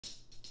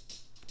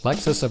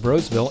Lexus of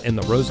Roseville in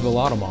the Roseville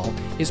Auto Mall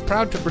is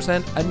proud to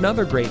present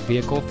another great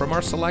vehicle from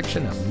our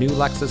selection of new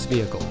Lexus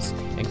vehicles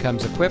and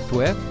comes equipped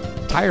with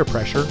tire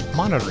pressure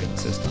monitoring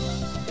system,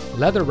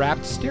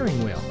 leather-wrapped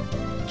steering wheel,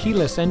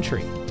 keyless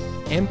entry,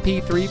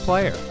 MP3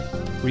 player,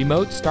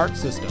 remote start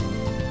system,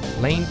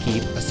 lane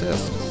keep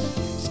assist,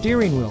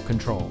 steering wheel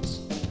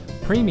controls,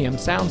 premium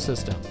sound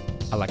system,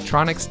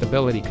 electronic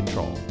stability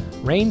control,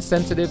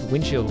 rain-sensitive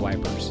windshield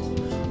wipers.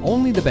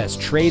 Only the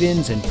best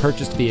trade-ins and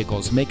purchased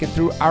vehicles make it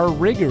through our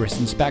rigorous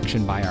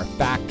inspection by our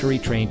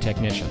factory-trained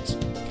technicians.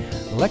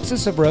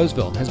 Lexus of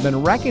Roseville has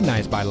been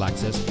recognized by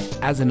Lexus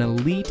as an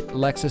elite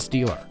Lexus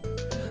dealer.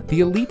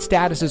 The elite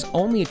status is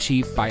only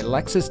achieved by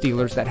Lexus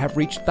dealers that have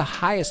reached the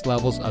highest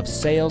levels of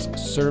sales,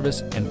 service,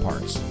 and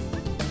parts.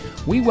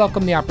 We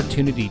welcome the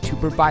opportunity to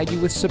provide you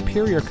with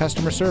superior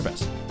customer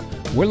service.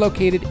 We're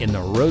located in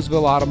the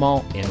Roseville Auto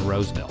Mall in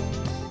Roseville.